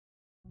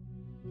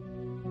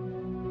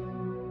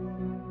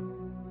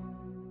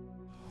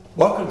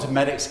Welcome to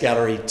Maddox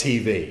Gallery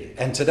TV,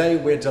 and today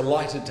we're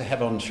delighted to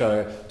have on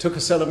show Tuka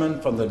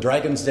Silliman from the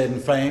Dragon's Den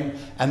fame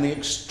and the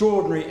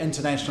extraordinary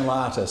international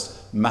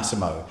artist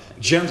Massimo.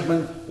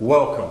 Gentlemen,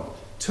 welcome.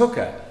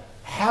 Tuka,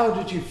 how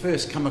did you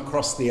first come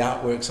across the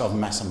artworks of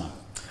Massimo?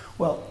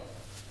 Well,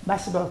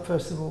 Massimo,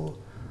 first of all,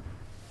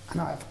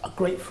 and I have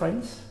great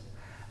friends.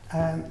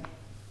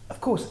 Of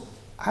course,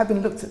 I've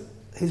been looked at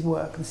his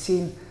work and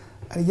seen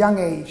at a young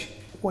age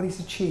what he's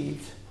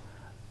achieved.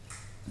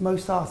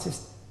 Most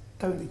artists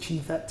don't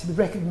achieve that, to be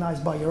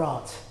recognised by your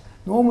art.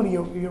 Normally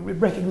you're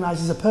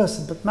recognised as a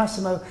person, but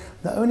Massimo,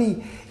 not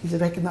only is he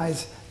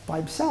recognised by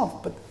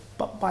himself,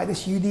 but by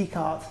this unique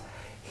art,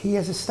 he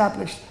has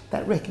established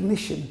that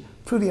recognition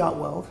through the art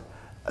world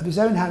of his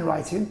own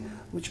handwriting,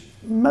 which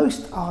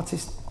most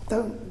artists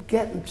don't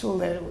get until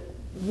they're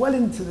well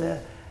into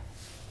their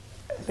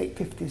late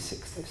 50s,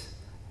 60s.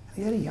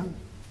 They're very young.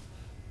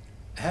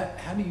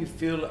 How do you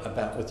feel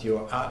about with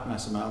your art,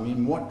 Massimo? I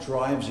mean, what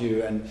drives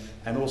you,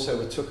 and also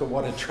with Tuka,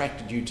 what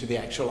attracted you to the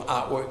actual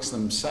artworks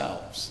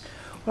themselves?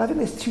 Well, I think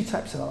there's two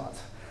types of art.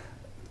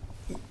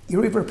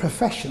 You're either a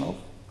professional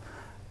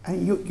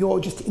and you're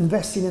just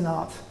investing in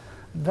art,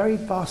 very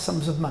vast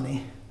sums of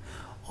money,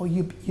 or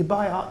you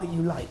buy art that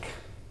you like.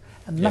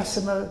 And yes,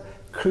 Massimo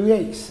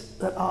creates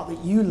that art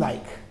that you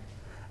like.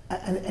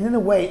 And in a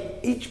way,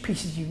 each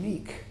piece is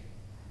unique.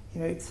 You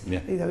know, it's, you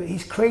know,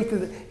 he's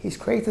created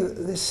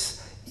this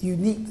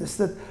uniqueness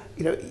that,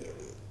 you know,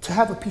 to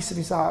have a piece of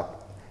his art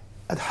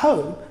at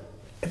home,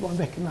 everyone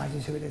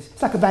recognises who it is.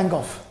 It's like a Van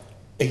Gogh.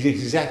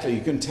 Exactly,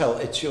 you can tell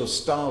it's your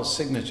style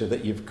signature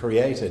that you've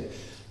created.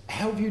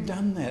 How have you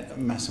done that,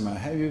 Massimo?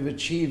 How have you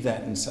achieved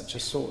that in such a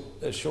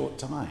short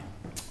time?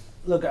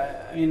 Look,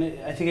 I mean,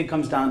 I think it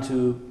comes down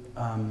to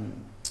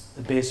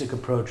the basic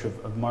approach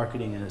of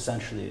marketing, and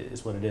essentially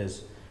is what it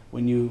is.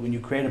 When you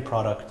create a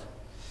product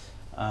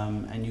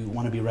and you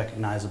want to be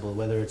recognizable,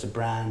 whether it's a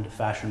brand, a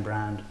fashion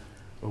brand,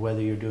 or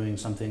whether you're doing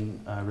something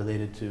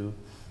related to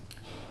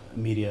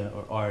media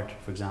or art,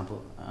 for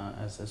example,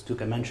 as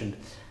Tuka mentioned,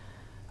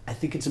 I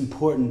think it's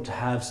important to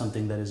have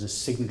something that is a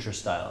signature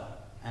style.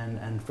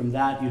 And from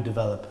that you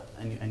develop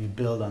and you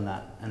build on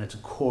that. And it's a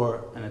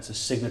core and it's a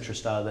signature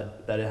style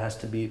that it has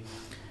to be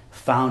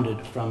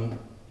founded from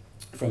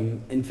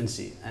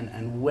infancy.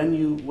 And when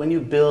you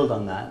build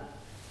on that,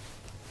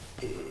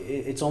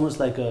 it's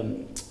almost like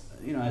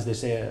you know, as they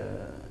say,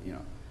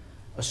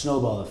 a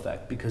snowball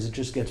effect, because it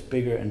just gets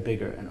bigger and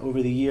bigger, and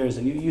over the years,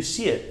 and you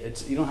see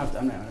it. You don't have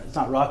to. It's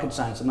not rocket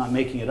science. I'm not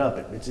making it up.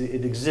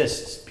 It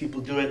exists.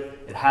 People do it.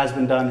 It has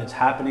been done. It's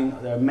happening.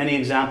 There are many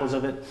examples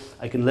of it.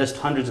 I can list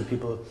hundreds of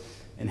people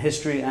in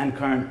history and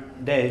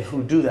current day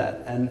who do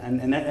that, and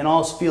in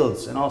all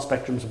fields, in all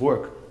spectrums of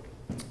work,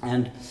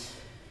 and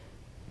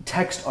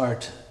text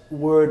art,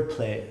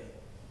 wordplay,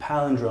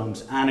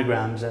 palindromes,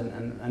 anagrams,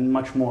 and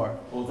much more.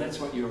 Well, that's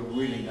what you're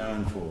really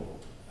known for.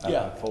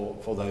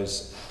 For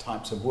those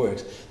types of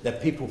works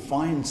that people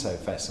find so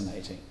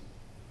fascinating,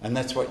 and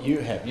that's what you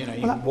have. You know,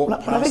 you walk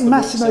past I think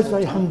Massimo's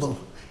very humble.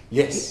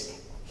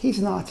 Yes, he's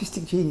an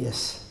artistic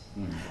genius,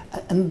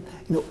 and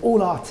you know,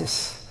 all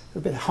artists are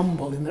a bit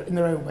humble in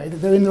their own way.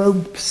 They're in their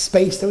own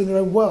space, they're in their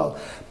own world.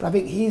 But I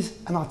think he's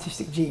an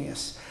artistic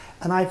genius,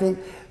 and I think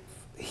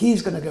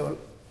he's going to go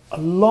a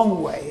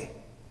long way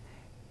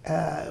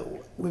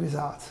with his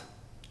art.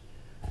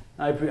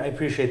 I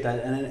appreciate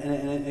that,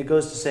 and it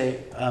goes to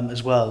say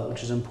as well,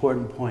 which is an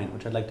important point,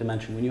 which I'd like to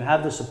mention. When you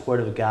have the support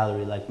of a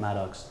gallery like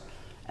Maddox,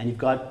 and you've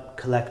got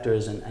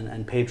collectors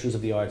and patrons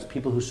of the arts,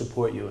 people who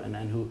support you and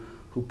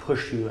who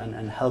push you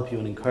and help you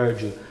and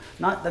encourage you,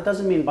 that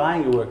doesn't mean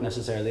buying your work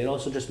necessarily. It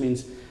also just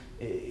means,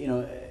 you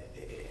know,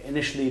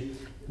 initially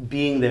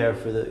being there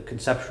for the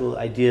conceptual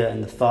idea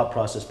and the thought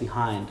process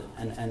behind,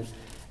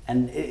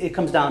 and it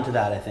comes down to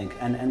that, I think.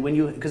 And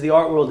when because the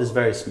art world is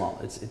very small,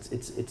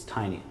 it's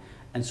tiny.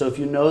 And so if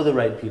you know the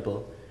right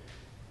people,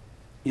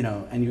 you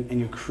know, and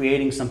you're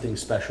creating something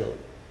special,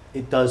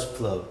 it does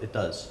flow, it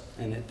does.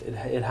 And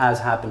it has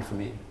happened for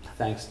me,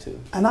 thanks to.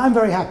 And I'm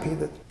very happy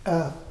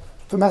that,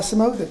 for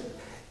Massimo, that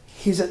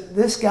he's at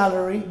this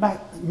gallery,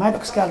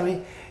 Maddox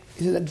Gallery,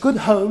 is in a good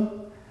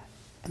home,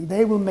 and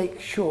they will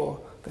make sure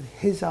that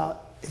his art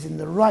is in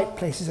the right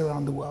places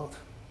around the world.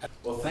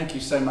 Well, thank you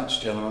so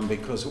much, gentlemen,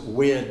 because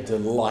we're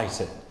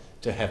delighted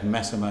to have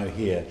Massimo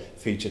here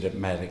featured at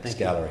Maddox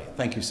Gallery.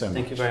 Thank you so much.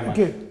 Thank you very much.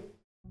 Thank you.